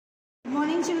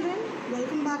Morning children,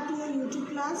 welcome back to your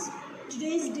YouTube class.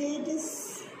 Today's date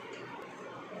is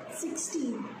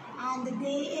 16 and the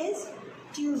day is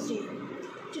Tuesday.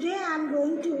 Today I am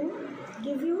going to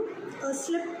give you a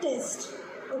slip test,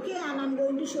 okay, and I am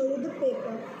going to show you the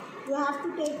paper. You have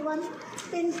to take one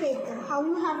pen paper, how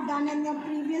you have done in your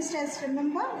previous test,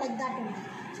 remember, like that only.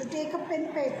 So take a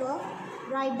pen paper,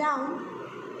 write down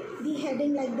the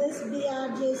heading like this: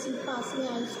 BRJC Passing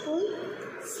High School,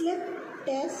 slip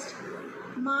test,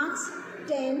 marks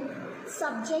 10,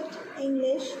 subject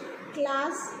English,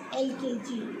 class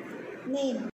LKG,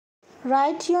 name.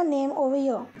 Write your name over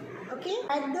here, okay?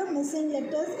 Write the missing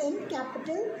letters in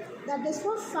capital, that is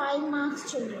for 5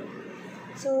 marks children.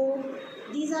 So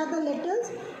these are the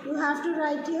letters you have to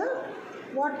write here.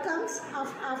 What comes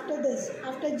after this?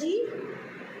 After G,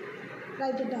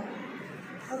 write it down,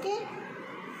 okay?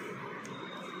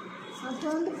 Now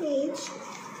turn the page.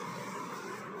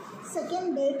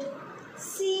 Second bit,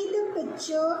 see the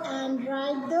picture and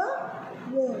write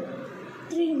the word.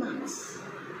 3 marks.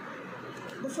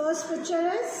 The first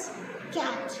picture is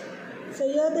cat.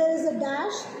 So here there is a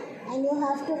dash and you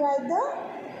have to write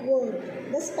the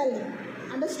word, the spelling.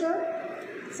 Understood?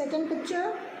 Second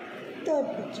picture, third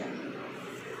picture.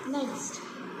 Next,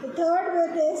 the third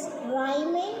word is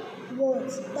rhyming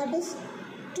words. That is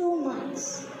 2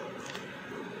 marks.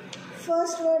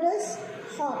 First word is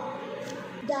hop.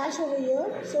 Dash over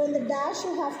here. So in the dash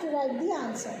you have to write the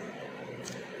answer.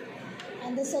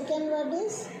 And the second word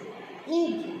is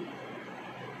read.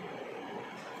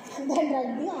 And then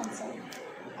write the answer.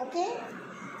 Okay?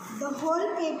 The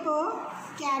whole paper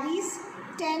carries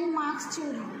 10 marks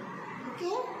children.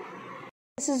 Okay?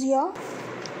 This is your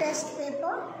test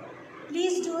paper.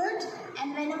 Please do it,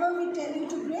 and whenever we tell you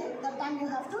to bring, that time you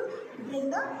have to bring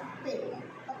the paper.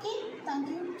 Okay? Thank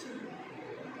you children.